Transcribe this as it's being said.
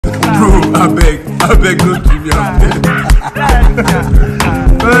I beg, don't leave me out there.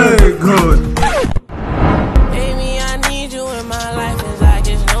 Very good. Amy, I need you in my life. It's like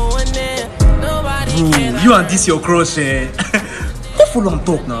it's no one there. Nobody cares. You and this your crush, eh? Go full on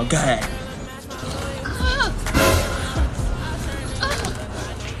talk now, guy.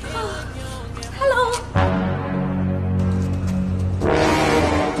 Hello.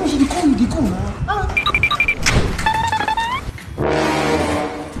 They come now.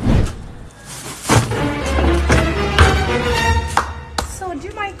 So, do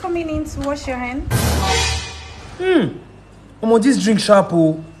you mind coming in to wash your hands? This drink sharp,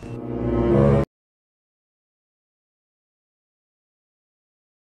 oh.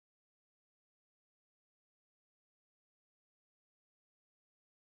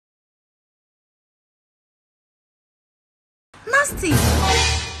 Nasty.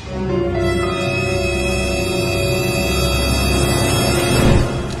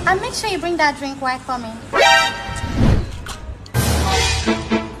 And make sure you bring that drink while coming.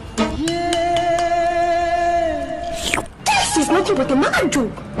 This is nothing but a man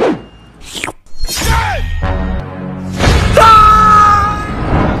joke.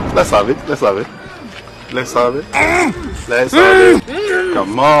 Let's have it. Let's have it. Let's have it. Let's have it.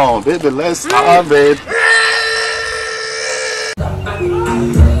 Come on, baby. Let's have it.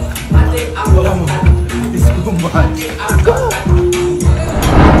 It's too much.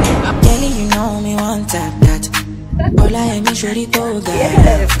 Kelly, you know me one tap that. All I am is shorty go girl.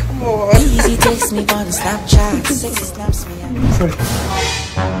 Yes, come on. Easy takes me on Snapchat. Sexy snaps me. Sorry.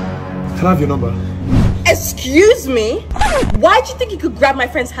 Can I have your number? Excuse me? Why do you think you could grab my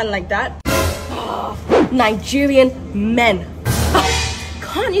friend's hand like that? Nigerian men.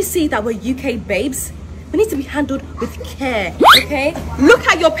 Can't you see that we're UK babes? We need to be handled with care, okay? Look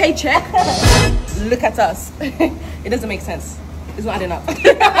at your paycheck. Look at us. It doesn't make sense. It's not adding up.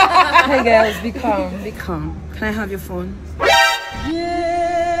 Hey girls, be calm, be calm. Can I have your phone?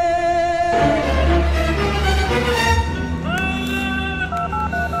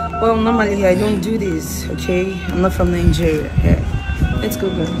 Well, normally I don't do this, okay? I'm not from Nigeria. Yeah. Let's go,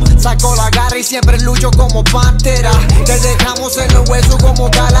 girl. Saco la garra y siempre lucho como pantera. Te dejamos en los huesos como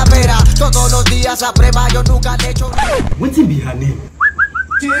calavera. Todos los días a prueba, yo nunca le echo. What's in her name?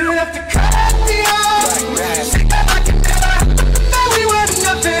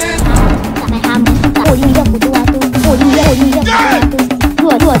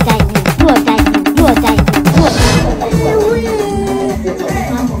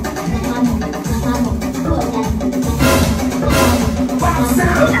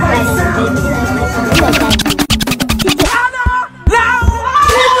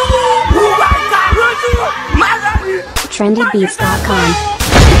 TrendyBeats.com.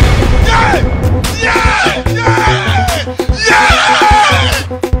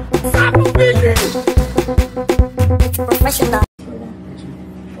 Professional.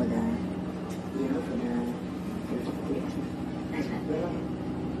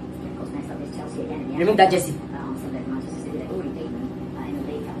 Remove that, Jesse.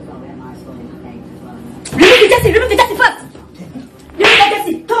 Remove the Jesse, remove the